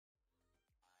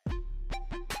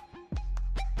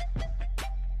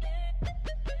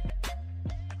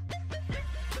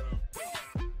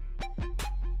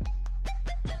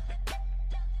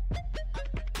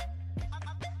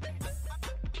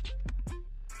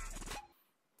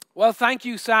Well, thank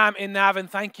you, Sam in Navan.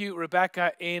 Thank you,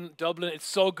 Rebecca in Dublin. It's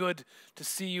so good to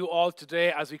see you all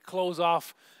today as we close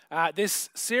off this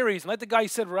series. And like the guy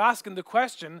said, we're asking the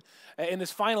question in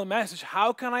this final message,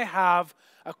 how can I have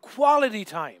a quality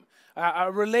time, a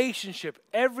relationship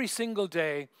every single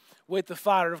day with the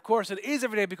Father? Of course, it is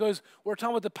every day because we're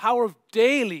talking about the power of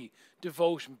daily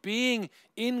devotion, being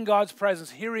in God's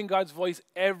presence, hearing God's voice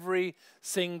every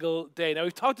single day. Now,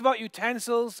 we've talked about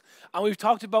utensils and we've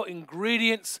talked about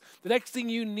ingredients. The next thing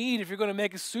you need if you're going to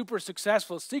make a super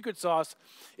successful secret sauce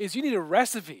is you need a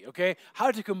recipe, okay?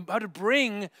 How to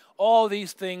bring all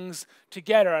these things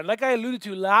together. And like I alluded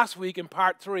to last week in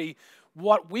part 3,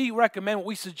 what we recommend, what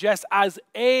we suggest as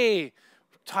a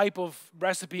type of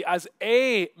recipe, as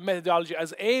a methodology,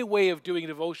 as a way of doing a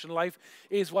devotion life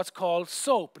is what's called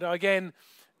SOAP. Now again,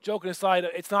 joking aside,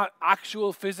 it's not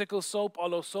actual physical soap,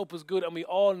 although soap is good and we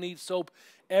all need soap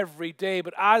every day.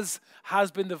 But as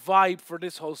has been the vibe for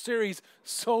this whole series,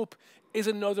 SOAP is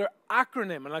another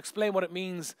acronym, and I'll explain what it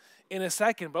means in a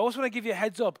second. But I also want to give you a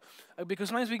heads up because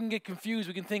sometimes we can get confused.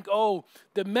 We can think, oh,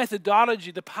 the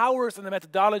methodology, the powers and the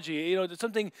methodology, it's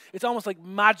something, it's almost like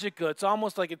magical. It's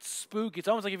almost like it's spooky. It's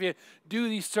almost like if you do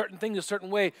these certain things a certain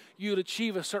way, you'll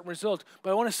achieve a certain result. But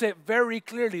I want to say it very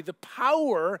clearly. The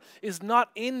power is not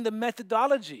in the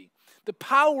methodology. The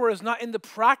power is not in the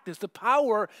practice. The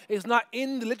power is not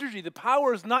in the liturgy. The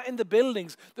power is not in the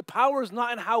buildings. The power is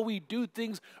not in how we do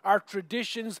things, our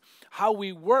traditions, how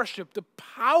we worship. The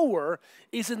power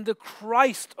is in the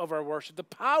Christ of our worship. The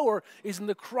power is in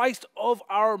the Christ of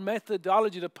our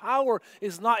methodology. The power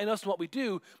is not in us and what we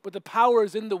do, but the power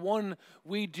is in the one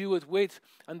we do it with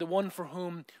and the one for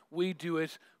whom we do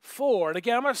it for. And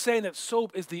again, I'm not saying that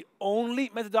SOAP is the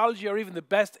only methodology or even the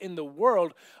best in the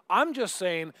world. I'm just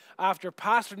saying after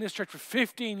pastoring this church for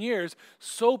 15 years,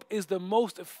 SOAP is the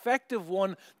most effective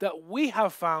one that we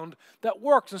have found that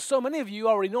works. And so many of you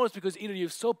already know this because either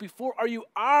you've soaped before or you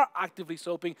are actively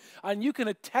soaping, and you can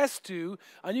attest to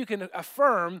and you can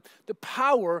affirm the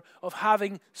power of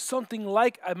having something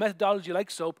like a methodology like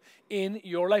SOAP in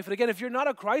your life. And again, if you're not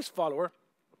a Christ follower,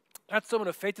 that's someone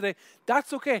of faith today,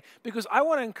 that's okay, because I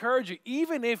want to encourage you,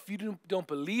 even if you don't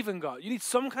believe in God, you need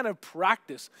some kind of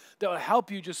practice that will help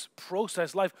you just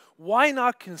process life. Why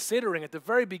not considering at the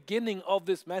very beginning of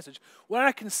this message, why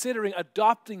not considering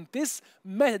adopting this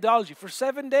methodology for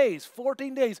 7 days,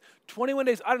 14 days, 21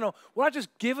 days, I don't know, why not just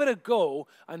give it a go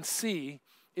and see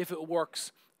if it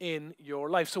works in your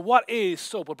life. So what is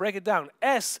SOAP? We'll break it down.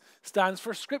 S stands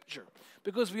for Scripture,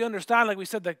 because we understand, like we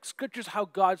said, that Scripture is how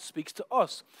God speaks to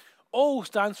us. O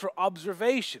stands for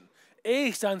observation.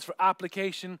 A stands for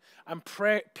application. And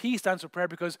P stands for prayer,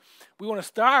 because we want to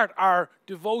start our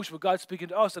devotion with God speaking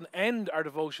to us and end our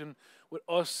devotion with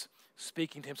us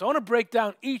speaking to Him. So I want to break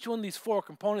down each one of these 4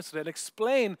 components today and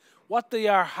explain what they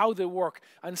are, how they work,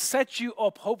 and set you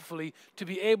up, hopefully, to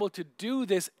be able to do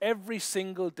this every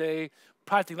single day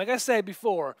practically. Like I said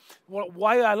before,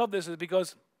 why I love this is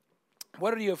because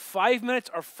whether you have 5 minutes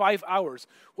or 5 hours,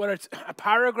 whether it's a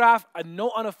paragraph, a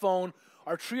note on a phone,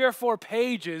 or 3 or 4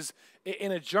 pages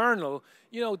in a journal,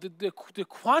 the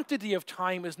quantity of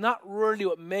time is not really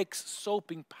what makes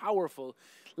soaping powerful.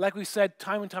 Like we said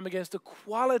time and time again, it's the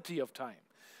quality of time.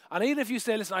 And even if you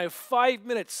say, listen, I have 5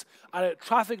 minutes at a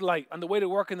traffic light on the way to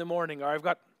work in the morning, or I've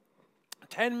got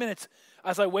 10 minutes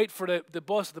as I wait for the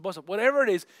bus, whatever it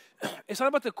is, it's not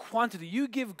about the quantity. You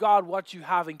give God what you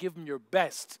have and give Him your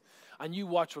best, and you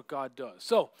watch what God does.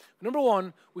 So, number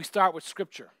 1, we start with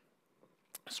Scripture.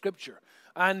 Scripture.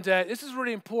 And this is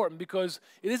really important because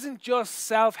it isn't just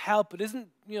self-help. It isn't,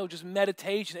 just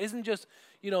meditation. It isn't just,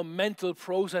 mental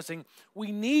processing.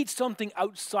 We need something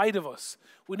outside of us.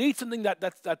 We need something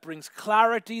that brings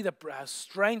clarity, that has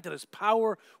strength, that has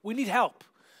power. We need help.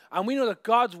 And we know that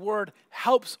God's Word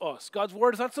helps us. God's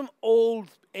Word is not some old,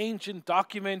 ancient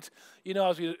document,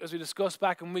 as we discussed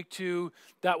back in week 2,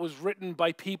 that was written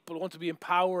by people who want to be in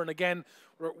power. And again,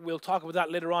 we'll talk about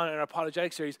that later on in our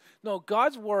apologetic series. No,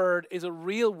 God's Word is a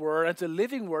real Word, and it's a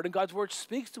living Word, and God's Word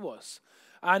speaks to us.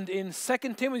 And in 2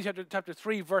 Timothy chapter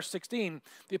 3, verse 16,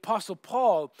 the Apostle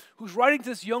Paul, who's writing to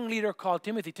this young leader called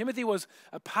Timothy. Timothy was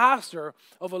a pastor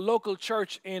of a local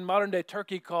church in modern-day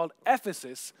Turkey called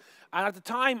Ephesus. And at the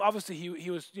time, obviously, he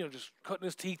was just cutting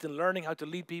his teeth and learning how to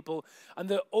lead people. And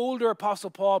the older Apostle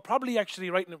Paul, probably actually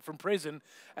writing it from prison,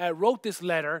 wrote this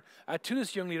letter to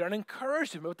this young leader and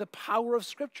encouraged him about the power of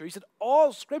Scripture. He said,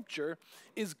 all Scripture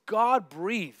is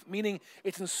God-breathed, meaning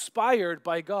it's inspired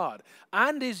by God,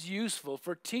 and is useful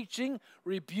for teaching,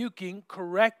 rebuking,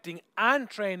 correcting, and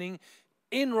training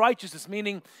in righteousness,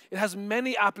 meaning it has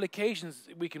many applications.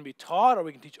 We can be taught or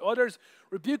we can teach others.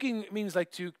 Rebuking means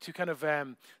like to kind of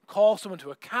call someone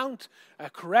to account.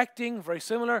 Correcting, very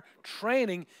similar.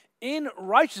 Training in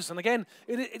righteousness. And again,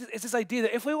 it's this idea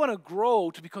that if we want to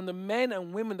grow to become the men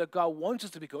and women that God wants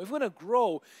us to become, if we want to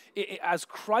grow as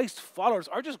Christ followers,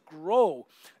 or just grow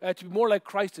to be more like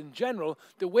Christ in general,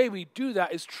 the way we do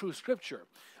that is through Scripture.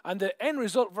 And the end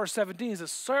result, verse 17, is a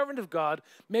servant of God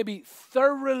may be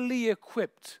thoroughly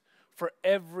equipped for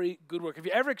every good work. Have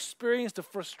you ever experienced the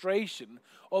frustration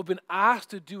of being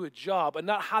asked to do a job and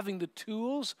not having the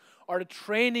tools or the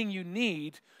training you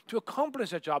need to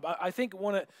accomplish that job? I think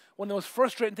one of the most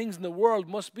frustrating things in the world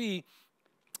must be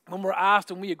when we're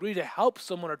asked and we agree to help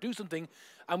someone or do something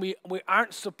and we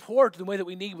aren't supported the way that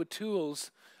we need with tools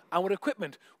and with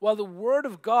equipment. Well, the Word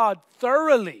of God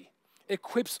thoroughly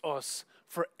equips us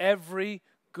for every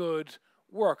good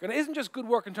work. And it isn't just good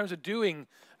work in terms of doing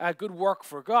good work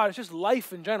for God. It's just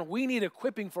life in general. We need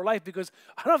equipping for life because,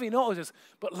 I don't know if you notice this,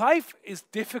 but life is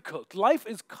difficult. Life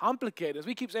is complicated. As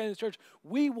we keep saying in the church,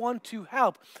 we want to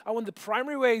help. And one of the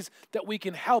primary ways that we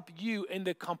can help you in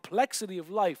the complexity of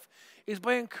life is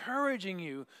by encouraging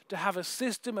you to have a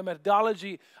system, a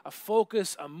methodology, a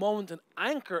focus, a moment, an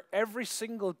anchor every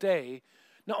single day.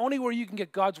 Not only where you can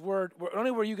get God's word, not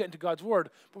only where you get into God's word,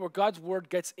 but where God's word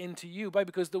gets into you. Why?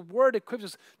 Because the word equips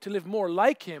us to live more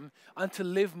like Him and to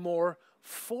live more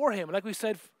for Him. And like we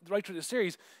said right through the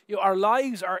series, our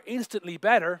lives are instantly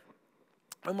better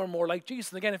when we're more like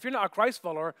Jesus. And again, if you're not a Christ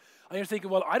follower and you're thinking,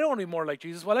 well, I don't want to be more like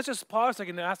Jesus, well, let's just pause a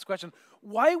second and ask the question,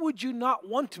 why would you not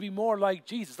want to be more like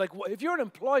Jesus? Like, if you're an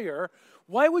employer,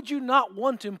 why would you not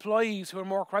want employees who are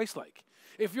more Christ-like?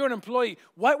 If you're an employee,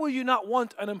 why would you not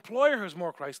want an employer who's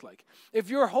more Christ-like? If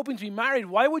you're hoping to be married,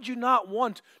 why would you not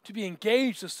want to be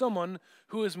engaged to someone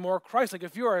who is more Christ-like?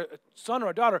 If you're a son or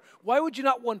a daughter, why would you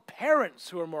not want parents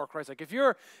who are more Christ-like? If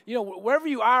you're, wherever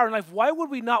you are in life, why would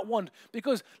we not want?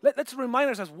 Because let's remind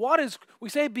ourselves, we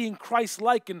say being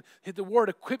Christ-like, and the word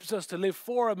equips us to live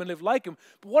for Him and live like Him.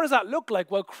 But what does that look like?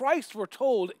 Well, Christ, we're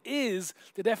told, is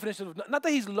the definition of, not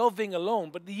that He's loving alone,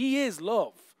 but He is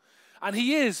love. And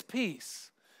He is peace.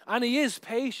 And He is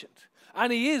patient.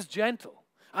 And He is gentle.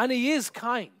 And He is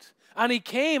kind. And He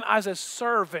came as a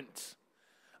servant.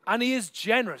 And He is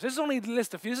generous. This is only a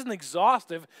list of a few. This isn't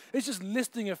exhaustive. It's just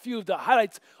listing a few of the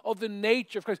highlights of the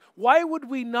nature of Christ. Why would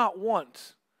we not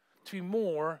want to be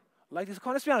more like this?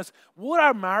 Let's be honest. Would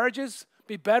our marriages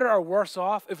be better or worse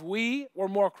off if we were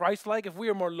more Christ-like, if we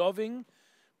were more loving,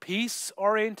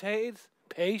 peace-orientated,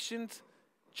 patient,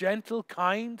 gentle,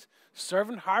 kind,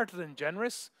 servant-hearted, and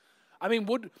generous? I mean,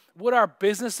 would our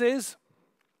businesses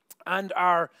and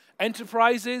our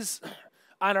enterprises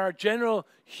and our general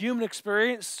human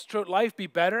experience throughout life be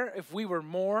better if we were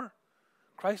more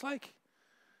Christ-like?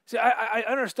 See, I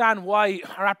understand why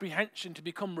our apprehension to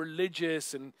become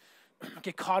religious and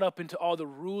get caught up into all the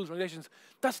rules and regulations.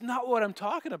 That's not what I'm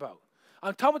talking about.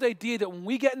 I'm talking about the idea that when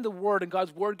we get in the Word and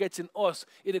God's Word gets in us,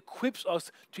 it equips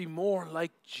us to be more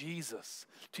like Jesus,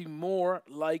 to be more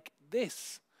like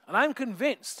this. And I'm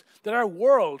convinced that our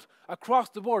world across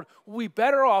the board will be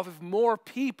better off if more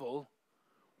people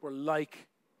were like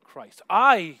Christ.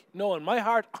 I know in my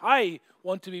heart, I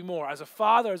want to be more. As a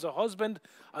father, as a husband,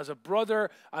 as a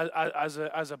brother, as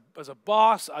a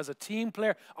boss, as a team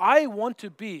player, I want to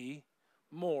be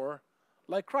more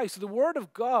like Christ. So the Word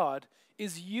of God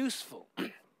is useful.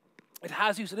 It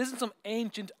has use. It isn't some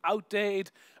ancient,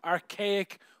 outdated,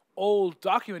 archaic, old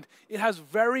document. It has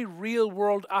very real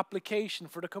world application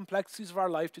for the complexities of our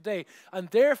life today. And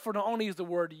therefore, not only is the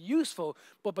word useful,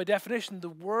 but by definition, the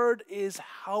word is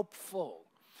helpful.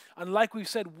 And like we've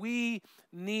said, we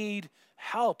need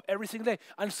help every single day.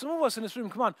 And some of us in this room,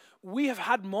 come on, we have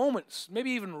had moments, maybe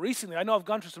even recently, I know I've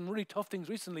gone through some really tough things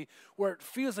recently, where it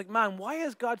feels like, man, why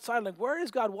is God silent? Where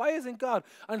is God? Why isn't God?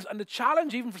 And the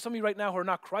challenge, even for some of you right now who are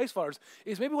not Christ followers,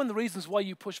 is maybe one of the reasons why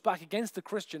you push back against the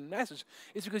Christian message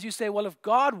is because you say, well, if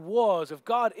God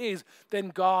is, then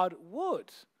God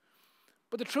would.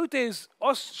 But the truth is,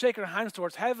 us shaking our hands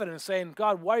towards heaven and saying,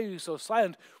 God, why are you so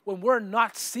silent? When we're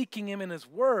not seeking Him in His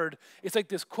Word, it's like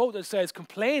this quote that says,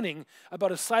 complaining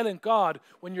about a silent God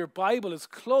when your Bible is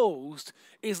closed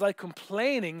is like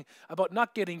complaining about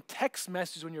not getting text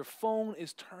messages when your phone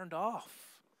is turned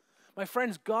off. My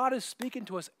friends, God is speaking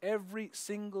to us every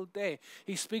single day.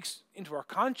 He speaks into our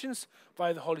conscience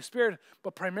via the Holy Spirit,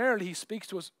 but primarily He speaks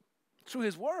to us through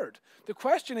His Word. The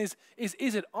question is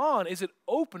it on? Is it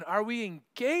open? Are we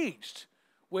engaged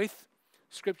with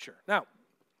Scripture? Now,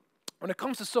 when it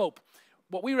comes to S.O.A.P,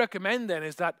 what we recommend then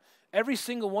is that every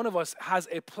single one of us has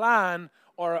a plan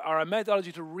or a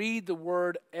methodology to read the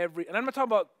Word and I'm not talking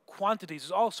about quantities.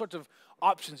 There's all sorts of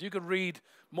options. You could read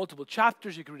multiple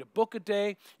chapters. You could read a book a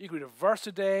day. You could read a verse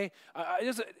a day.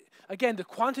 Again, the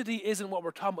quantity isn't what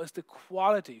we're talking about. It's the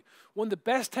quality. One of the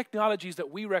best technologies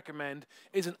that we recommend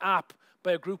is an app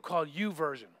by a group called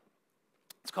YouVersion.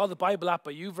 It's called the Bible app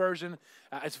by YouVersion.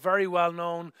 It's very well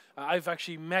known. I've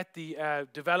actually met the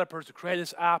developers who created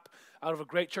this app out of a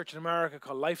great church in America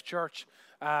called Life Church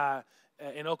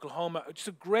in Oklahoma. Just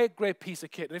a great, great piece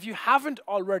of kit. And if you haven't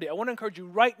already, I want to encourage you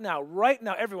right now,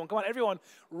 everyone, come on, everyone,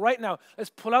 right now, let's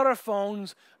pull out our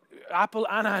phones, Apple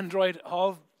and Android,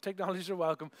 all technologies are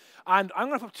welcome. And I'm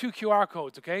going to put 2 QR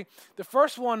codes, okay? The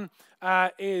first one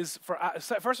is for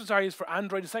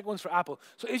Android. The second one's for Apple.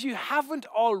 So if you haven't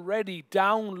already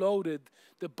downloaded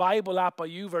the Bible app by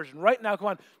YouVersion, right now, come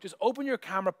on, just open your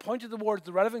camera, point it towards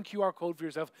the relevant QR code for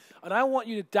yourself, and I want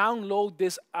you to download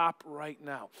this app right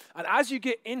now. And as you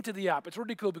get into the app, it's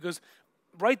really cool because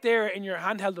right there in your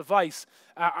handheld device,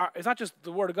 it's not just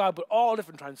the Word of God, but all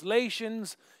different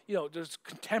translations. You know, there's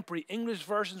contemporary English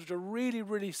versions, which are really,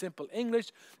 really simple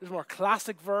English. There's more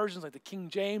classic versions like the King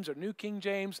James or New King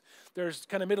James. There's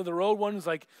kind of middle-of-the-road ones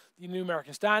like the New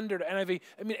American Standard, NIV.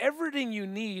 I mean, everything you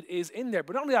need is in there.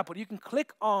 But not only that, but you can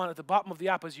click on at the bottom of the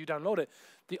app as you download it,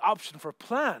 the option for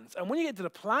plans. And when you get to the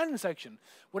planning section,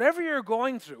 whatever you're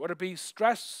going through, whether it be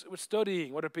stress with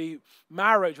studying, whether it be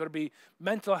marriage, whether it be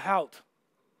mental health,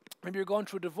 maybe you're going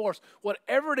through a divorce.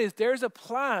 Whatever it is, there's a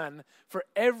plan for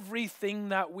everything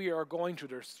that we are going through.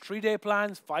 There's 3-day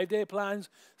plans, 5-day plans,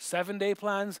 7-day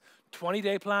plans,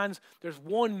 20-day plans. There's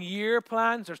 1-year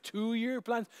plans. There's 2-year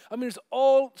plans. I mean, there's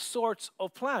all sorts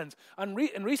of plans. And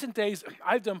in recent days,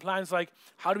 I've done plans like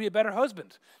how to be a better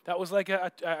husband. That was like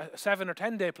a 7 or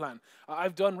 10-day plan.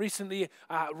 I've done recently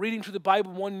reading through the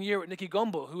Bible 1 year with Nicky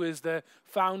Gumbel, who is the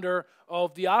founder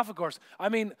of the Alpha Course. I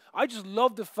mean, I just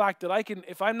love the fact that I can,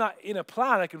 if I'm not in a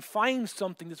plan, I can find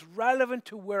something that's relevant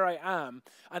to where I am,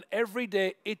 and every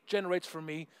day it generates for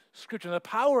me Scripture. And the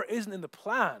power isn't in the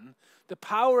plan. The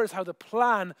power is how the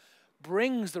plan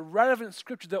brings the relevant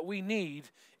Scripture that we need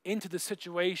into the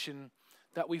situation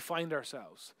that we find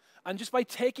ourselves. And just by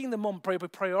taking the moment, by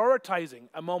prioritizing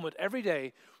a moment every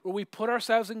day where we put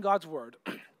ourselves in God's Word,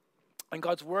 and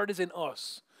God's Word is in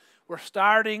us, we're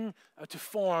starting to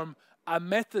form a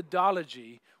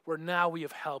methodology where now we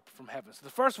have help from heaven. So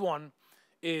the first one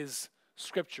is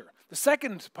Scripture. The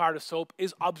second part of S.O.A.P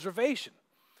is observation.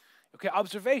 Okay,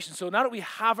 observation. So now that we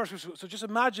have our Scripture, so just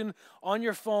imagine on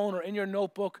your phone or in your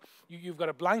notebook, you've got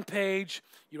a blank page,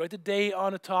 you write the date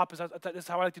on the top, that's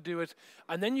how I like to do it,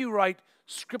 and then you write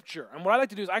Scripture. And what I like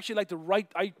to do is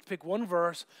I pick one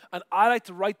verse, and I like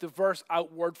to write the verse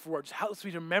out word for word. It helps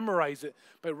me to memorize it.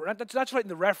 But not just writing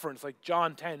the reference, like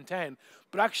John 10:10,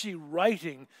 but actually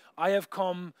writing, I have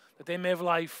come that they may have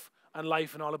life, and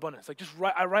life in all abundance. Like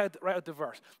I write out the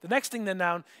verse. The next thing then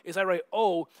now is I write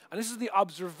O, and this is the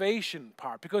observation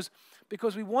part because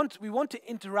we want to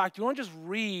interact. You don't just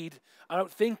read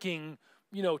without thinking,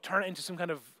 turn it into some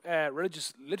kind of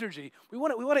religious liturgy. We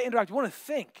want to interact. We want to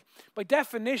think. By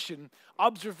definition,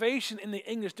 observation in the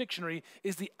English dictionary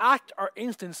is the act or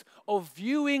instance of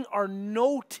viewing or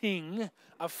noting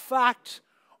a fact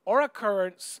or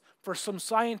occurrence for some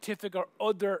scientific or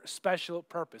other special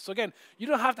purpose. So again, you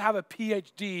don't have to have a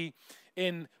PhD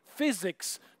in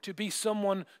physics to be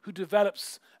someone who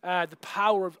develops the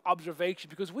power of observation,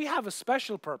 because we have a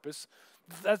special purpose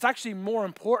that's actually more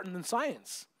important than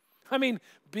science. I mean,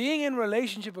 being in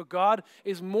relationship with God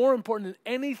is more important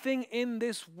than anything in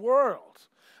this world.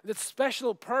 The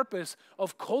special purpose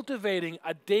of cultivating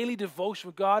a daily devotion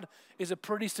with God is a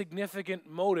pretty significant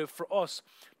motive for us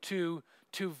to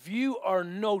view or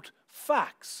note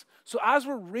facts. So as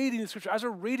we're reading the Scripture, as we're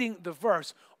reading the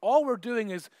verse, all we're doing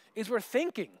is we're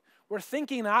thinking. We're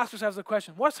thinking and ask ourselves the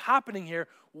question, what's happening here?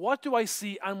 What do I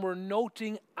see? And we're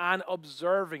noting and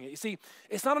observing it. You see,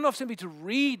 it's not enough simply to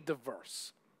read the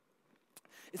verse.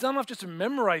 It's not enough just to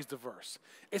memorize the verse.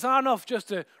 It's not enough just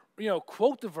to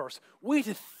quote the verse. We need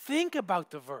to think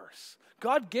about the verse.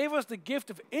 God gave us the gift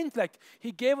of intellect.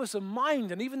 He gave us a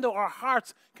mind. And even though our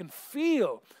hearts can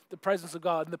feel the presence of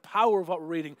God and the power of what we're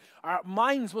reading, our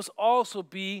minds must also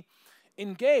be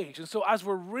engaged. And so as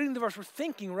we're reading the verse, we're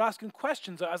thinking, we're asking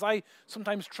questions. As I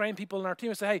sometimes train people in our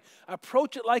team, I say, hey,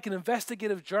 approach it like an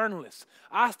investigative journalist.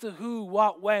 Ask the who,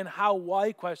 what, when, how,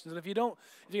 why questions. And if you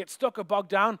get stuck or bogged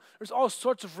down, there's all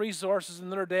sorts of resources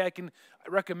another day I can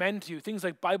recommend to you. Things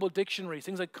like Bible dictionaries,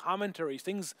 things like commentaries,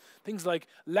 things like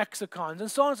lexicons,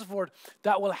 and so on and so forth,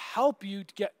 that will help you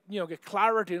to get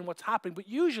clarity in what's happening. But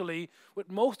usually, with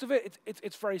most of it,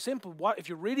 it's very simple. If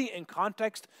you're reading in the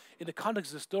context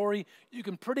of the story, you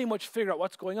can pretty much figure out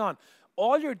what's going on.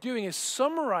 all you're doing is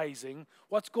summarizing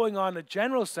what's going on in a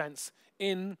general sense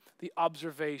in the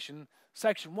observation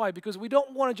section. Why? Because we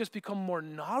don't want to just become more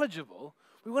knowledgeable.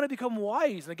 We want to become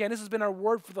wise. And again, this has been our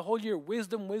word for the whole year: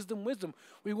 wisdom, wisdom, wisdom.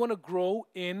 We want to grow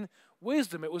in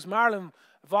wisdom. It was Marilyn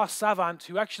Vos Savant,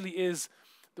 who actually is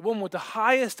the woman with the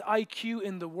highest IQ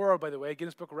in the world, by the way,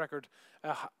 Guinness Book of Record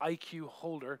IQ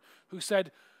holder, who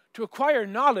said, to acquire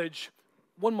knowledge,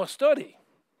 one must study.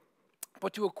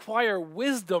 But to acquire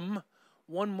wisdom,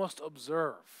 one must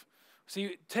observe.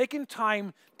 See, taking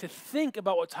time to think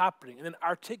about what's happening and then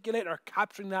articulate or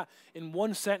capturing that in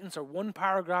one sentence or one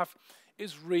paragraph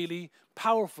is really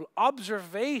powerful.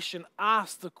 Observation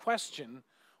asks the question,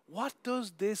 what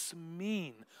does this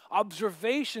mean?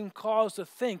 Observation calls us to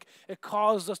think. It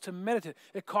calls us to meditate.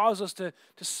 It calls us to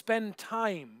spend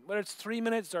time, whether it's 3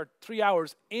 minutes or 3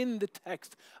 hours, in the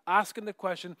text, asking the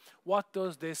question, what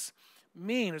does this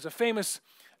mean? There's a famous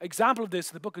example of this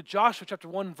in the book of Joshua, chapter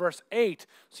 1, verse 8.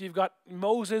 So you've got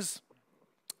Moses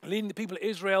leading the people of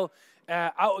Israel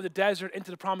out of the desert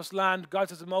into the promised land. God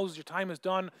says to Moses, your time is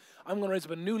done. I'm going to raise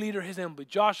up a new leader. His name will be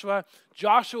Joshua.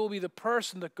 Joshua will be the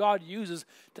person that God uses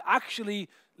to actually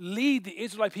lead the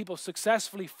Israelite people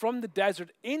successfully from the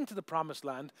desert into the promised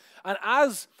land. And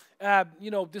as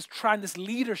this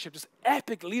leadership, this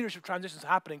epic leadership transition is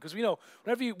happening, because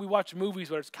whenever we watch movies,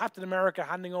 whether it's Captain America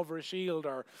handing over a shield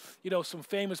or some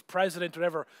famous president or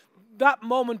whatever, that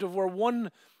moment of where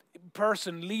one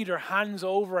person, leader, hands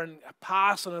over and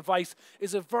pass on advice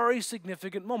is a very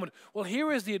significant moment. Well,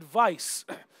 here is the advice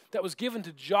that was given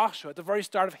to Joshua at the very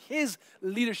start of his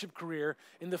leadership career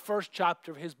in the first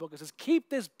chapter of his book. It says, keep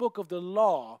this book of the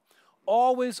law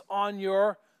always on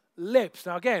your lips.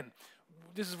 Now again,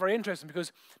 this is very interesting,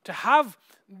 because to have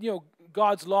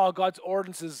God's law, God's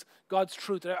ordinances, God's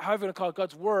truth, however you want to call it,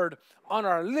 God's word on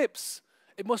our lips,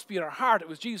 it must be in our heart. It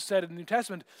was Jesus said in the New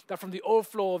Testament that from the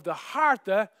overflow of the heart,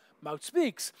 the mouth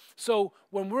speaks. So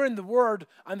when we're in the Word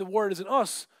and the Word is in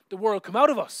us, the Word will come out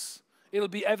of us. It'll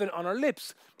be evident on our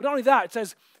lips. But not only that, it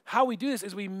says how we do this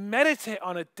is we meditate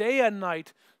on it day and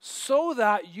night so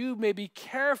that you may be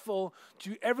careful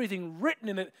to do everything written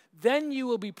in it. Then you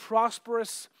will be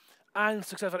prosperous and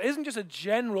successful. It isn't just a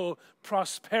general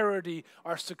prosperity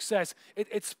or success.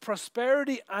 It's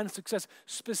prosperity and success,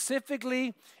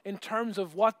 specifically in terms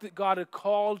of what God had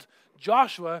called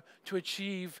Joshua to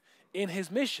achieve in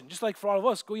his mission. Just like for all of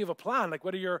us, you have a plan. Like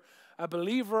whether you're a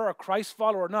believer, a Christ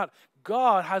follower or not,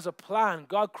 God has a plan.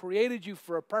 God created you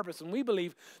for a purpose. And we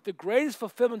believe the greatest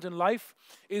fulfillment in life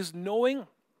is knowing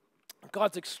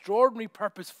God's extraordinary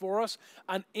purpose for us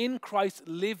and in Christ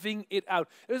living it out.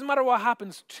 It doesn't matter what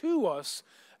happens to us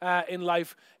in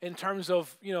life in terms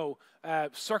of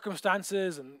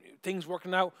circumstances and things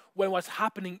working out, when what's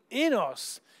happening in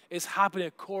us is happening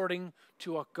according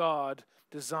to what God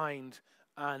designed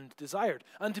and desired.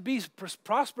 And to be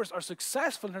prosperous or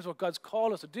successful in terms of what God's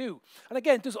called us to do. And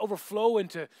again, it does overflow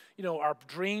into our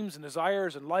dreams and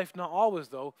desires and life, not always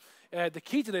though. The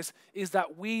key to this is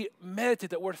that we meditate,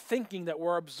 that we're thinking, that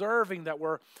we're observing, that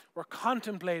we're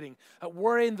contemplating, that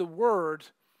we're in the Word,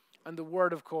 and the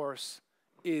Word, of course,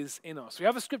 is in us. We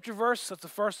have a scripture verse, that's the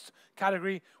first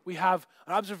category. We have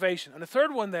an observation. And the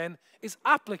third one then is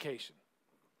application.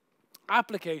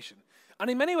 Application. And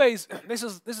in many ways, this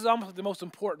is almost the most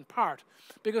important part,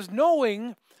 because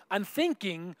knowing and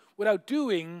thinking without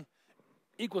doing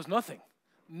equals nothing.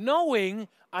 Knowing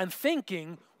and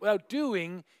thinking without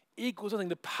doing equals nothing.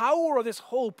 The power of this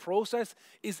whole process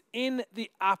is in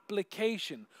the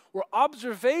application, where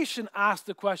observation asks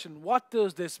the question, what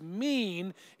does this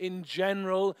mean in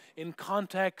general, in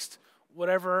context,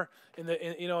 whatever, in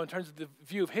terms of the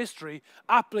view of history.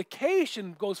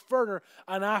 Application goes further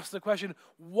and asks the question,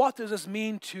 what does this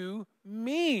mean to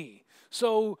me?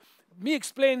 So me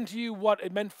explaining to you what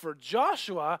it meant for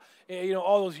Joshua,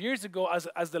 all those years ago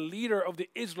as the leader of the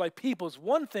Israelite people is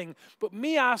one thing, but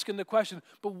me asking the question,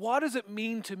 but what does it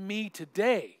mean to me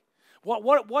today?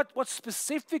 What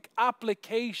specific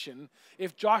application,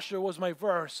 if Joshua was my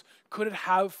verse, could it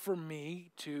have for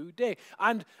me today?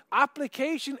 And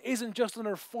application isn't just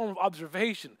another form of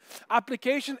observation.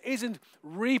 Application isn't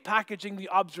repackaging the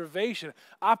observation.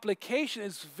 Application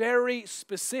is very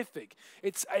specific.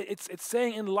 It's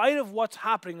saying, in light of what's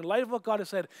happening, in light of what God has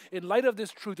said, in light of this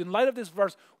truth, in light of this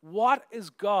verse, what is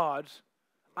God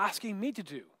asking me to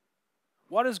do?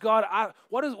 What does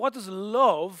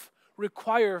love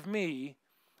require of me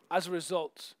as a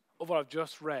result of what I've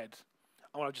just read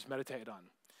and what I've just meditated on?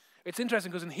 It's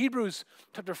interesting because in Hebrews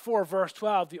chapter 4, verse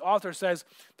 12, the author says,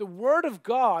 the Word of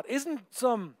God isn't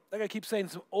some, like I keep saying,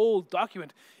 some old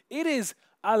document. It is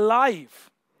alive.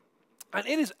 And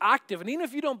it is active. And even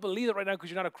if you don't believe it right now because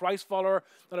you're not a Christ follower,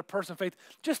 not a person of faith,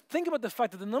 just think about the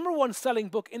fact that the number one selling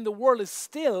book in the world is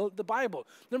still the Bible.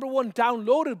 Number one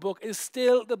downloaded book is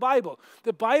still the Bible.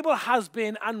 The Bible has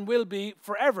been and will be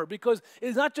forever because it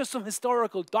is not just some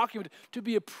historical document to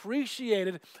be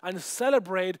appreciated and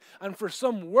celebrated and for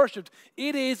some worshipped.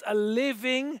 It is a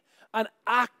living an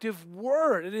active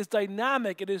word. It is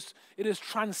dynamic. It is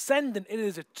transcendent. It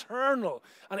is eternal.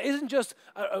 And it isn't just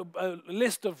a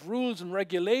list of rules and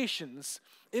regulations.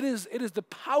 It is the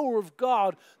power of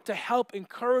God to help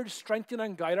encourage, strengthen,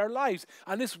 and guide our lives.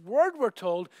 And this word, we're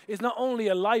told, is not only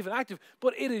alive and active,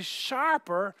 but it is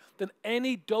sharper than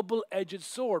any double-edged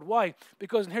sword. Why?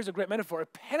 Because, and here's a great metaphor,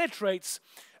 it penetrates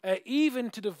even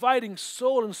to dividing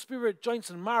soul and spirit, joints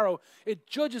and marrow. It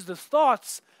judges the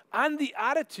thoughts and the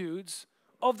attitudes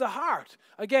of the heart.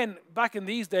 Again, back in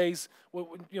these days,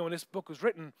 when this book was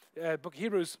written, book of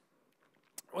Hebrews,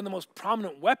 one of the most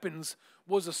prominent weapons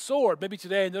was a sword. Maybe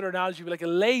today another analogy would be like a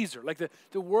laser. Like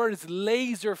the word is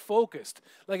laser focused.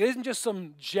 Like it isn't just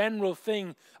some general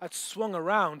thing that's swung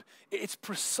around. It's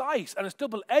precise and it's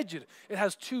double-edged. It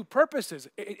has two purposes.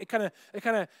 It kind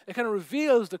of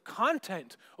reveals the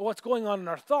content of what's going on in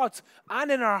our thoughts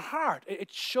and in our heart.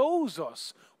 It shows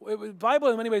us. The Bible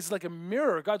in many ways is like a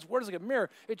mirror. God's word is like a mirror.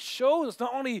 It shows us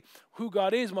not only who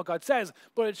God is and what God says,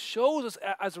 but it shows us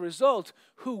as a result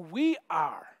who we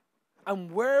are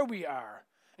and where we are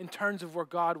in terms of where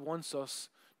God wants us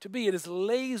to be. It is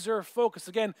laser focused.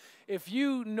 Again, if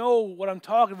you know what I'm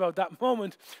talking about, that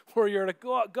moment where you're like,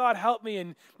 God help me,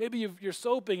 and maybe you're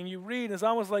soaping and you read, and it's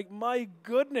almost like, my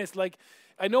goodness, like,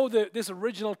 I know that this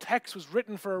original text was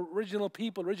written for original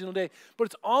people, original day, but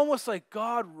it's almost like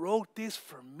God wrote this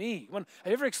for me. Have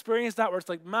you ever experienced that where it's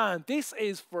like, man, this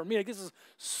is for me. Like, this is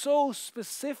so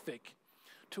specific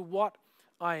to what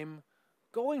I'm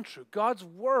going through. God's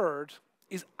word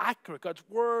is accurate. God's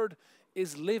word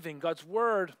is living. God's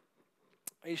word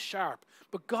is sharp.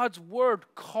 But God's word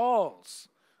calls.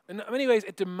 In many ways,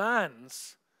 it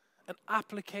demands an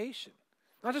application.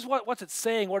 Not just what's it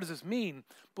saying, what does this mean,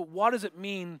 but what does it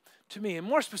mean to me? And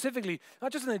more specifically,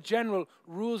 not just in the general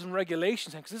rules and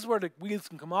regulations, because this is where the wheels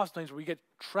can come off sometimes, where we get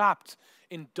trapped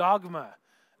in dogma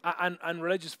and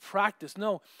religious practice.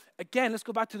 No, again, let's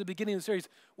go back to the beginning of the series.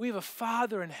 We have a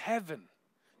Father in heaven.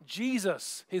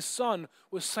 Jesus, his Son,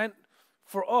 was sent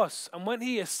for us. And when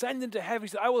he ascended to heaven, he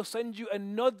said, I will send you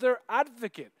another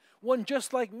advocate, one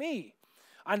just like me.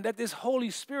 And that this Holy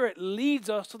Spirit leads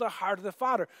us to the heart of the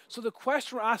Father. So the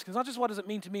question we're asking is not just what does it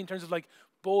mean to me in terms of like,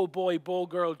 bold boy, bold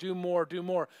girl, do more, do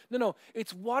more. No,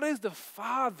 it's what is the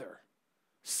Father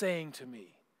saying to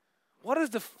me? What is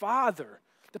the Father?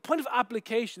 The point of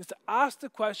application is to ask the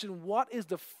question, what is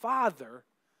the Father?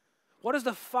 What does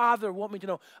the Father want me to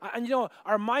know? And you know,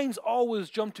 our minds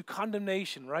always jump to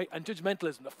condemnation, right? And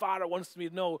judgmentalism. The Father wants me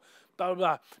to know, blah, blah,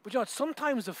 blah. But you know,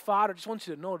 sometimes the Father just wants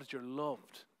you to know that you're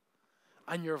loved.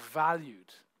 And you're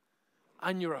valued,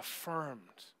 and you're affirmed,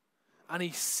 and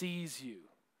he sees you,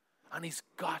 and he's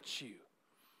got you,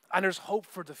 and there's hope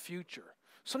for the future.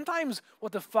 Sometimes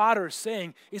what the Father is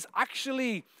saying is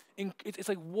actually, it's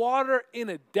like water in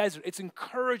a desert. It's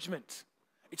encouragement,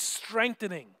 it's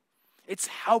strengthening, it's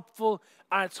helpful,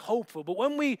 and it's hopeful. But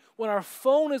when our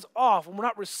phone is off, when we're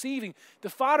not receiving, the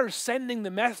Father is sending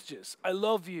the messages. I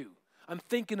love you, I'm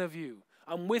thinking of you,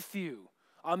 I'm with you,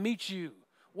 I'll meet you.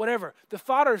 Whatever. The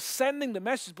Father is sending the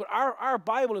message, but our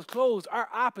Bible is closed, our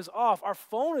app is off, our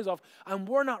phone is off, and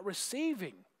we're not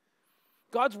receiving.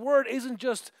 God's word isn't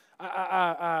just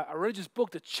a religious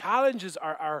book that challenges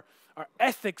our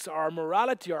ethics, our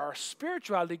morality, or our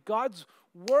spirituality. God's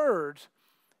word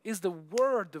is the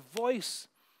word, the voice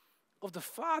of the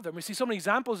Father. And we see so many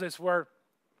examples of this where,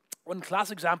 one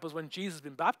classic example is when Jesus has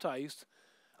been baptized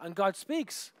and God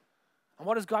speaks. And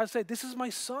what does God say? This is my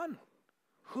Son,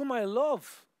 whom I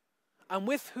love, and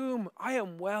with whom I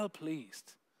am well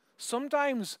pleased.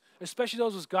 Sometimes, especially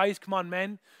those guys, come on,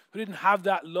 men, who didn't have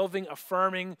that loving,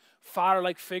 affirming,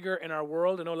 father-like figure in our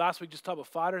world. I know last week just talked about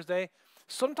Father's Day.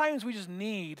 Sometimes we just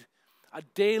need a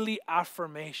daily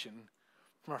affirmation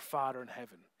from our Father in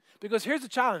heaven. Because here's the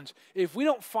challenge. If we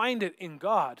don't find it in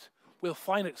God, we'll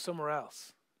find it somewhere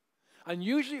else. And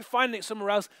usually finding it somewhere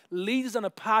else leads us on a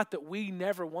path that we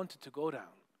never wanted to go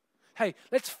down. Hey,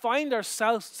 let's find our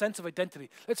sense of identity.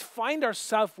 Let's find our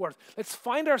self-worth. Let's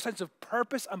find our sense of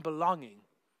purpose and belonging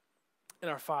in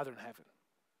our Father in heaven.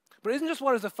 But it isn't just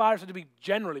what is the Father said to be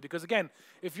generally, because again,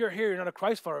 if you're here, you're not a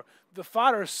Christ follower, the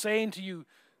Father is saying to you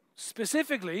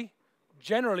specifically,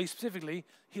 generally, specifically,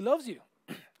 he loves you.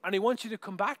 And he wants you to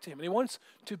come back to him. And he wants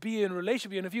to be in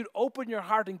relationship with you. And if you'd open your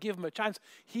heart and give him a chance,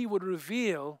 he would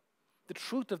reveal the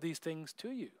truth of these things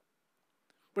to you.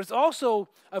 But it's also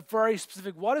a very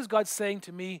specific, what is God saying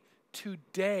to me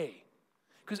today?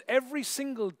 Because every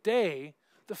single day,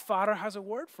 the Father has a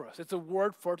word for us. It's a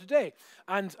word for today.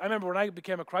 And I remember when I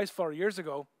became a Christ follower years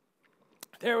ago,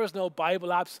 there was no Bible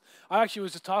apps. I actually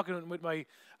was just talking with my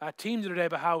team the other day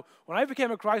about how when I became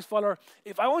a Christ follower,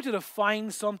 if I wanted to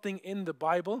find something in the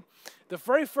Bible, the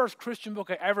very first Christian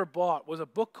book I ever bought was a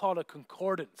book called a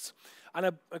concordance. And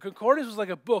a concordance was like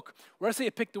a book where, let's say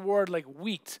you picked the word like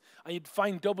wheat, and you'd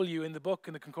find W in the book,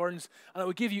 in the concordance, and it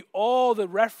would give you all the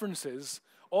references,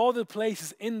 all the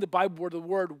places in the Bible where the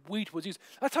word wheat was used.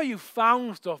 That's how you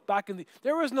found stuff back in the...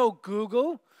 There was no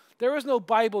Google. There was no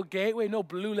Bible Gateway, no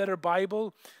Blue Letter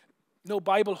Bible, no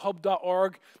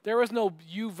BibleHub.org. There was no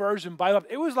YouVersion Bible.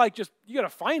 It was like just, you got to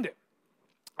find it.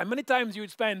 And many times you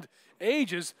would spend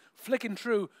ages flicking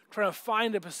through trying to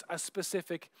find a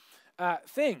specific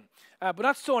thing. But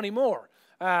not so anymore.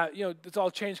 It's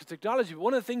all changed with technology. But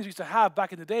one of the things we used to have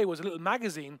back in the day was a little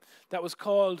magazine that was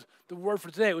called The Word for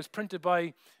Today. It was printed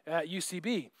by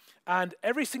UCB. And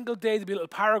every single day there'd be a little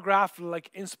paragraph like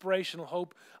inspirational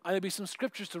hope, and there'd be some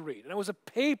scriptures to read. And it was a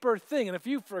paper thing. And if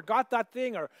you forgot that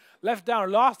thing or left down or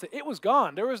lost it, it was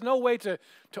gone. There was no way to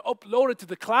upload it to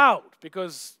the cloud,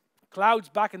 because clouds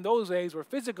back in those days were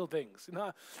physical things,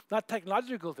 not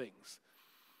technological things.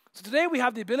 So today we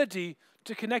have the ability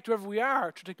to connect wherever we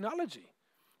are to technology.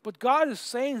 But God is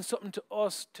saying something to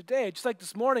us today. Just like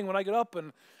this morning when I got up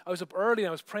and I was up early and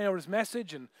I was praying over this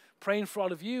message and praying for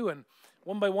all of you. And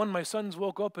one by one, my sons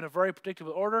woke up in a very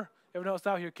predictable order. Ever notice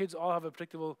that? Your kids all have a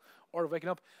predictable order of waking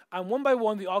up. And one by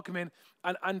one, they all come in.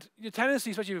 And your tendency,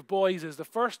 especially with boys, is the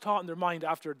first thought in their mind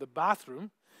after the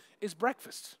bathroom is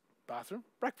breakfast. Bathroom,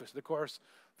 breakfast. Of course,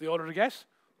 the older they get,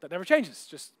 that never changes.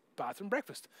 Just bathroom,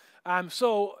 breakfast.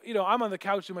 So, I'm on the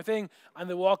couch doing my thing, and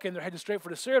they walk in, they're heading straight for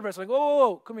the cereal. It's like,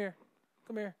 whoa, come here.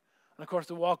 And of course,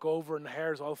 they walk over, and the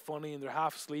hair's all funny, and they're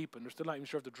half asleep, and they're still not even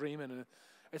sure if they're dreaming. And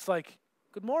it's like,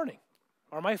 good morning.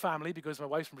 Or my family, because my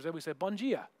wife's from Brazil, we say, bon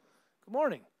dia. Good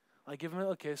morning. I give them a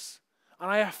little kiss, and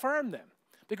I affirm them.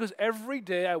 Because every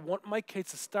day I want my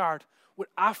kids to start with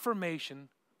affirmation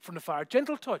from the Father.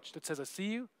 Gentle touch that says, I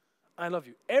see you, I love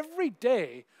you. Every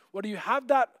day, whether you have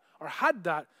that or had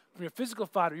that from your physical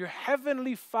father, your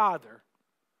heavenly Father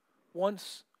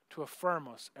wants to affirm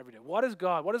us every day. What is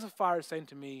the Father saying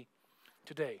to me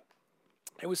today?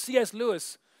 It was C.S.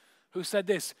 Lewis who said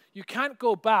this: you can't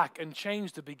go back and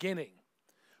change the beginning,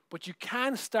 but you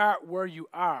can start where you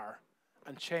are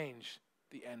and change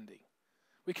the ending.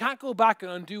 We can't go back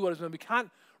and undo what is done. We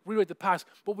can't rewrite the past.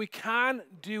 What we can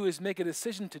do is make a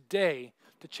decision today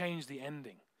to change the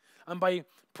ending. And by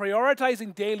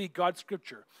prioritizing daily God's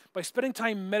scripture, by spending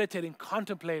time meditating,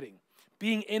 contemplating,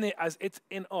 being in it as it's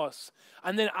in us,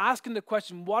 and then asking the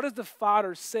question, what is the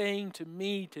Father saying to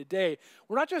me today?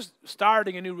 We're not just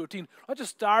starting a new routine, we're not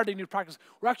just starting new practice,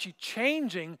 we're actually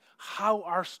changing how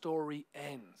our story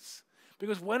ends.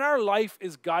 Because when our life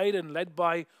is guided and led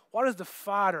by, what is the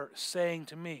Father saying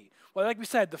to me? Well, like we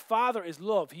said, the Father is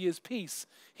love, He is peace,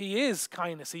 He is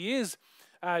kindness, He is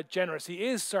generous, He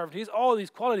is servant, He is all these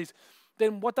qualities.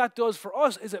 Then what that does for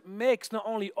us is it makes not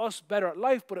only us better at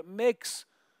life, but it makes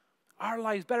our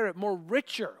lives better, more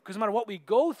richer. Because no matter what we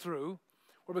go through,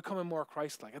 we're becoming more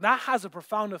Christ-like. And that has a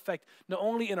profound effect not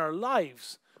only in our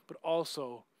lives, but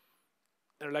also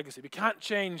in our legacy. We can't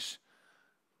change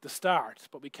the start,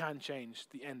 but we can change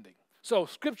the ending. So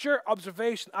scripture,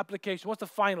 observation, application. What's the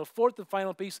fourth and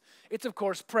final piece? It's, of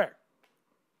course, prayer.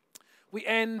 We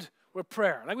end with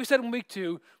prayer. Like we said in week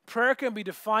 2, prayer can be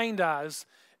defined as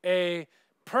a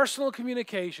personal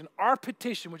communication or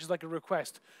petition, which is like a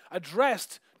request,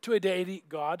 addressed to a deity,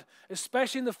 God,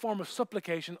 especially in the form of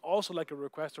supplication, also like a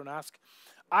request or an ask,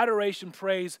 adoration,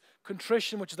 praise,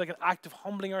 contrition, which is like an act of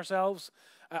humbling ourselves,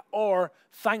 or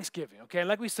thanksgiving. Okay, and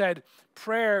like we said,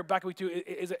 prayer, back in week 2,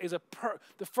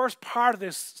 the first part of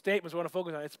this statement we want to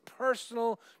focus on. It's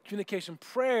personal communication.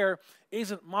 Prayer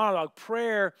isn't monologue.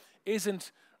 Prayer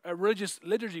isn't a religious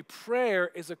liturgy. Prayer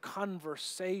is a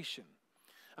conversation.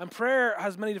 And prayer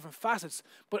has many different facets.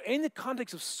 But in the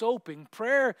context of soaping,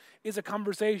 prayer is a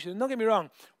conversation. And don't get me wrong,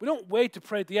 we don't wait to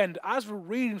pray at the end. As we're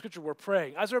reading Scripture, we're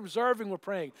praying. As we're observing, we're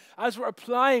praying. As we're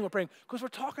applying, we're praying. Because we're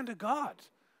talking to God.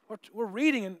 We're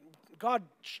reading, and God,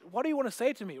 what do you want to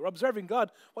say to me? We're observing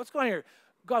God. What's going on here?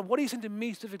 God, what are you saying to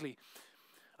me specifically?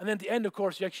 And then at the end, of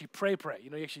course, you actually pray.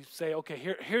 You actually say, okay,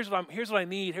 here's what I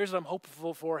need. Here's what I'm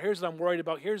hopeful for. Here's what I'm worried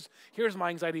about. Here's my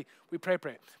anxiety. We pray.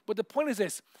 But the point is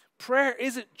this: prayer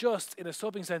isn't just, in a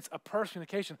soaping sense, a personal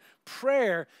communication.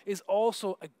 Prayer is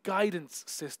also a guidance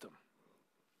system.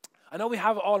 I know we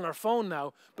have it all on our phone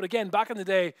now, but again, back in the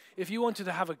day, if you wanted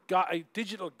to have a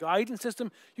digital guidance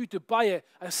system, you had to buy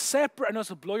a separate, and this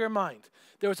will blow your mind,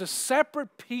 there was a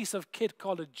separate piece of kit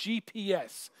called a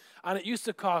GPS, and it used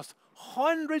to cost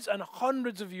hundreds and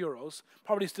hundreds of euros,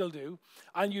 probably still do,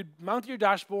 and you'd mount your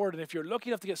dashboard, and if you're lucky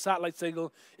enough to get satellite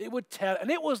signal, it would tell,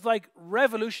 and it was like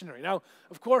revolutionary. Now,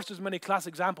 of course, there's many class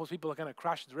examples, people kind of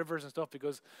crash into rivers and stuff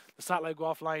because the satellite go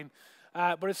offline,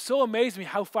 but it's so amazing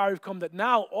how far we've come that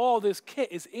now all this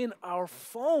kit is in our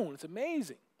phone. It's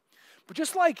amazing. But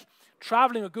just like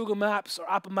traveling with Google Maps or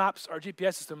Apple Maps or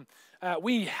GPS system,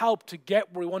 we help to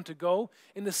get where we want to go.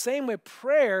 In the same way,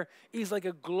 prayer is like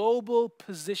a global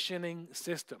positioning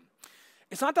system.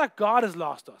 It's not that God has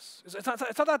lost us. It's not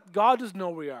that God doesn't know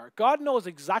where we are. God knows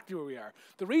exactly where we are.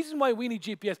 The reason why we need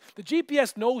GPS, the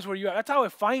GPS knows where you are. That's how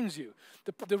it finds you.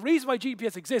 The reason why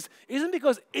GPS exists isn't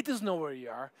because it doesn't know where you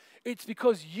are. It's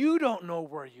because you don't know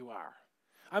where you are.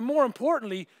 And more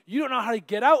importantly, you don't know how to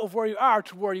get out of where you are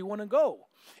to where you want to go.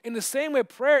 In the same way,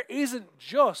 prayer isn't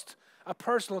just a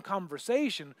personal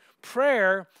conversation.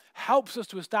 Prayer helps us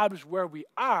to establish where we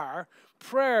are.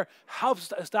 Prayer helps us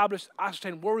to establish,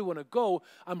 ascertain where we want to go.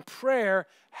 And prayer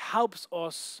helps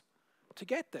us to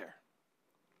get there.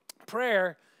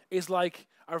 Prayer is like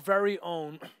our very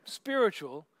own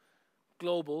spiritual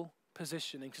global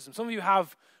positioning system. Some of you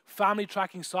have family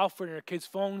tracking software in your kids'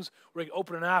 phones where you can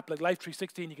open an app like Life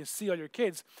 360 and you can see all your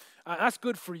kids. That's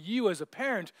good for you as a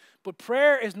parent, but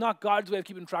prayer is not God's way of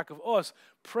keeping track of us.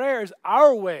 Prayer is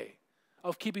our way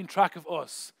of keeping track of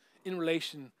us in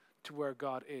relation to where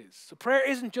God is. So prayer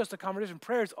isn't just a conversation.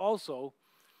 Prayer is also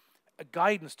a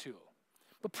guidance tool.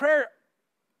 But prayer,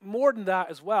 more than that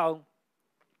as well,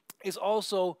 is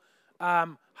also,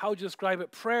 how would you describe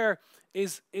it? Prayer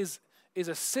is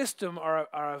a system or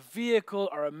a vehicle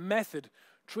or a method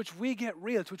to which we get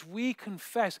real, to which we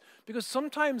confess. Because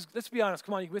sometimes, let's be honest,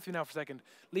 come on, you're with me now for a second,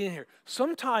 lean in here.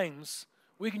 Sometimes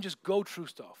we can just go through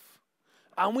stuff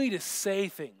and we just say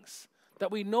things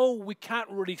that we know we can't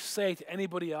really say to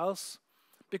anybody else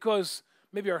because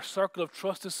maybe our circle of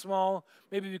trust is small,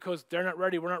 maybe because they're not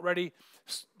ready, we're not ready.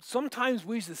 Sometimes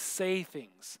we just say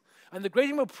things. And the great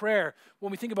thing about prayer,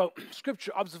 when we think about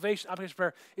scripture, observation, application of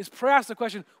prayer, is prayer asks the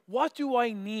question, what do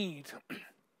I need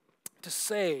to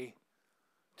say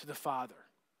to the Father?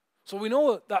 So we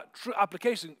know that true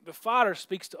application, the Father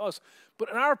speaks to us. But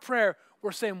in our prayer,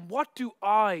 we're saying, what do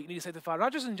I need to say to the Father?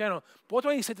 Not just in general, but what do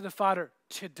I need to say to the Father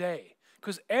today?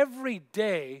 Because every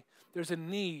day there's a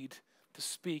need to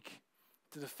speak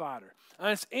to the Father.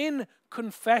 And it's in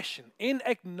confession, in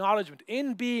acknowledgement,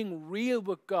 in being real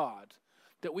with God,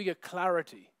 that we get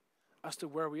clarity as to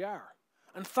where we are.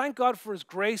 And thank God for His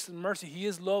grace and mercy. He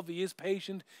is love, He is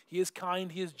patient, He is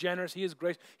kind, He is generous, He is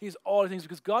grace, He is all things,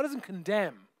 because God doesn't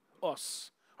condemn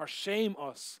us or shame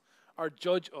us or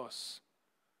judge us.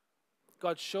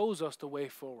 God shows us the way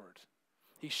forward.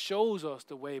 He shows us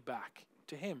the way back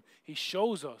to Him. He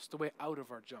shows us the way out of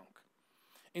our junk.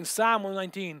 In Psalm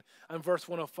 119 and verse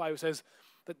 105 it says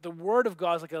that the Word of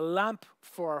God is like a lamp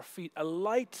for our feet, a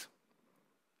light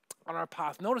on our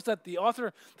path. Notice that the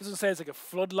author doesn't say it's like a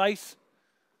floodlight.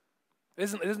 It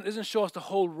doesn't show us the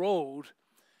whole road.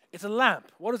 It's a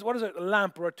lamp. What does a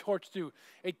lamp or a torch do?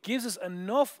 It gives us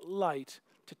enough light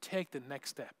to take the next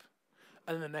step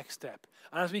and the next step.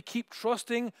 And as we keep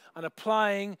trusting and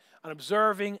applying and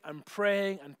observing and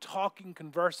praying and talking,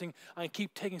 conversing, and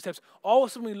keep taking steps, all of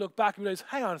a sudden we look back and realize,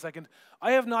 hang on a second,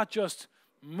 I have not just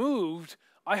moved,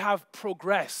 I have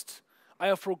progressed. I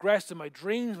have progressed in my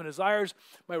dreams, my desires,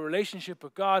 my relationship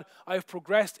with God. I have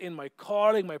progressed in my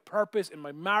calling, my purpose, in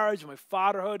my marriage, in my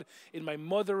fatherhood, in my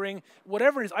mothering.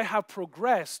 Whatever it is, I have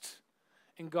progressed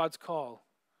in God's call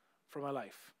for my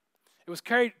life. It was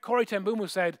Corrie ten Boom who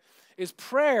said, is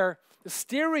prayer the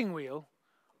steering wheel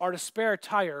or the spare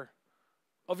tire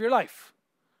of your life?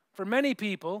 For many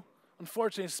people,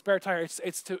 unfortunately, it's a spare tire.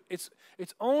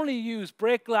 It's only used,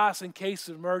 break glass in case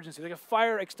of emergency, like a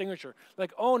fire extinguisher.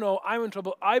 Like, oh no, I'm in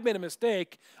trouble, I've made a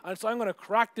mistake, and so I'm going to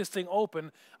crack this thing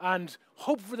open and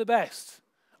hope for the best.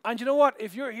 And you know what?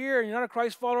 If you're here and you're not a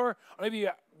Christ follower, or maybe you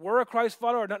were a Christ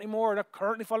follower, or not anymore, or not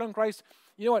currently following Christ,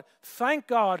 you know what? Thank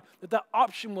God that that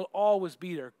option will always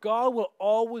be there. God will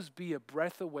always be a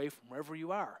breath away from wherever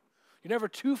you are. You're never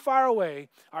too far away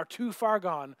or too far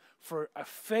gone for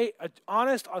an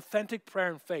honest, authentic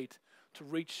prayer and faith to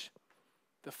reach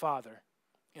the Father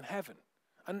in heaven.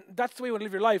 And that's the way you want to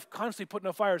live your life, constantly putting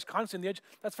out fires, constantly on the edge.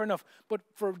 That's fair enough. But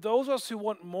for those of us who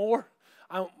want more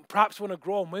and perhaps want to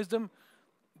grow in wisdom,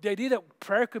 the idea that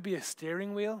prayer could be a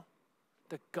steering wheel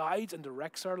that guides and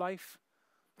directs our life,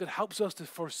 that helps us to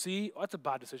foresee, oh, that's a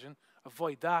bad decision,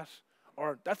 avoid that,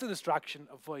 or that's a distraction,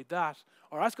 avoid that,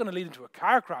 or that's going to lead into a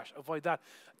car crash, avoid that.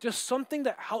 Just something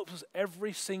that helps us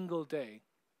every single day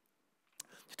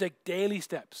to take daily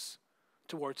steps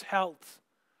towards health,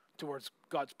 towards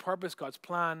God's purpose, God's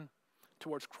plan,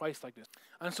 towards Christ-likeness.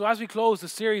 And so as we close the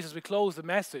series, as we close the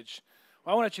message,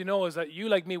 what I want to let you know is that you,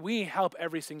 like me, we help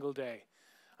every single day.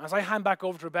 And as I hand back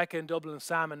over to Rebecca in Dublin and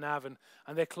Sam and Navan,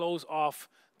 and they close off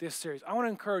this series, I want to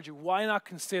encourage you, why not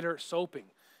consider soaping?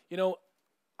 You know,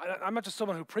 I'm not just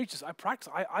someone who preaches, I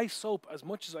practice. I soap as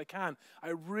much as I can. I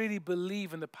really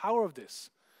believe in the power of this.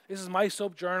 This is my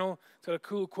soap journal. It's got a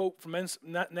cool quote from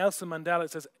Nelson Mandela.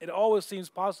 It says, "It always seems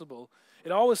possible.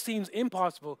 It always seems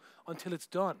impossible until it's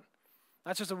done."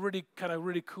 That's just a really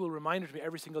cool reminder to me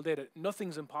every single day that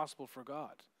nothing's impossible for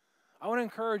God. I want to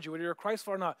encourage you, whether you're a Christ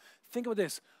follower or not, think about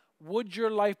this. Would your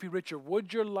life be richer?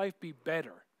 Would your life be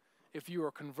better if you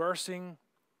were conversing,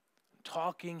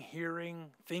 talking,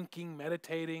 hearing, thinking,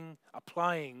 meditating,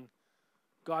 applying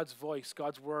God's voice,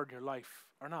 God's word in your life,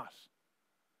 or not?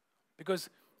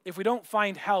 Because if we don't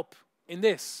find help in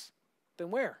this, then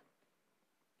where?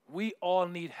 We all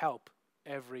need help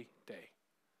every day.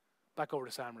 Back over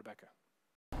to Sam and Rebecca.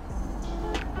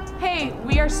 Hey,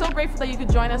 we are so grateful that you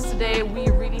could join us today. We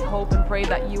really hope and pray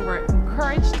that you were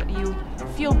encouraged, that you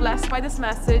feel blessed by this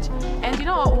message. And you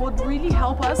know what would really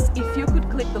help us? If you could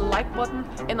click the like button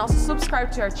and also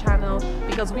subscribe to our channel,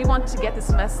 because we want to get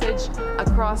this message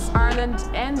across Ireland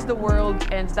and the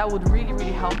world, and that would really,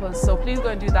 really help us. So please go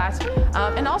and do that.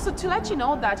 And also to let you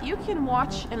know that you can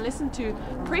watch and listen to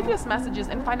previous messages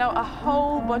and find out a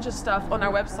whole bunch of stuff on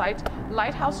our website,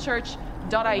 lighthousechurch.ie.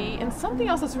 And something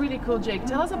else that's really cool, Jake.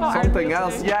 Tell us about something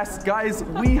else. Yes, guys,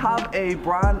 we have a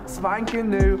brand spanking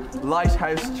new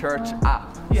Lighthouse Church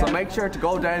app. Yeah. So make sure to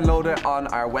go download it on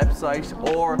our website,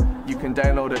 or you can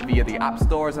download it via the app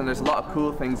stores, and there's a lot of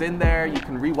cool things in there. You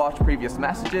can rewatch previous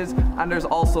messages, and there's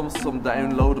also some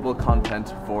downloadable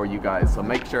content for you guys. So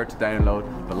make sure to download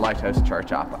the Lighthouse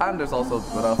Church app, and there's also the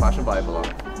good old-fashioned Bible on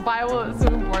it. Bible is so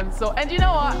important. So, and you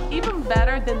know what? Even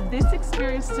better than this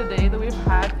experience today that we've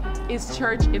had is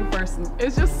church in person.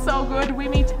 It's just so good. We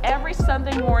meet every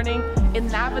Sunday morning in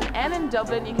Navan and in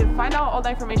Dublin. You can find out all the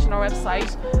information on our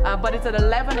website, but it's at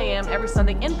 11 a.m. every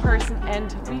Sunday in person,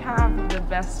 and we have the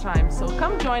best time. So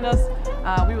come join us.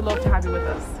 We would love to have you with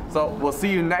us. So we'll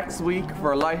see you next week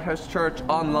for Lighthouse Church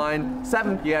online,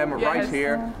 7 p.m. right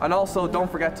here. And also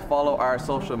don't forget to follow our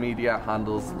social media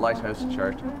handles,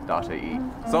 lighthousechurch.ie.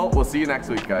 So we'll see you next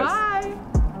week, guys.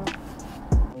 Bye.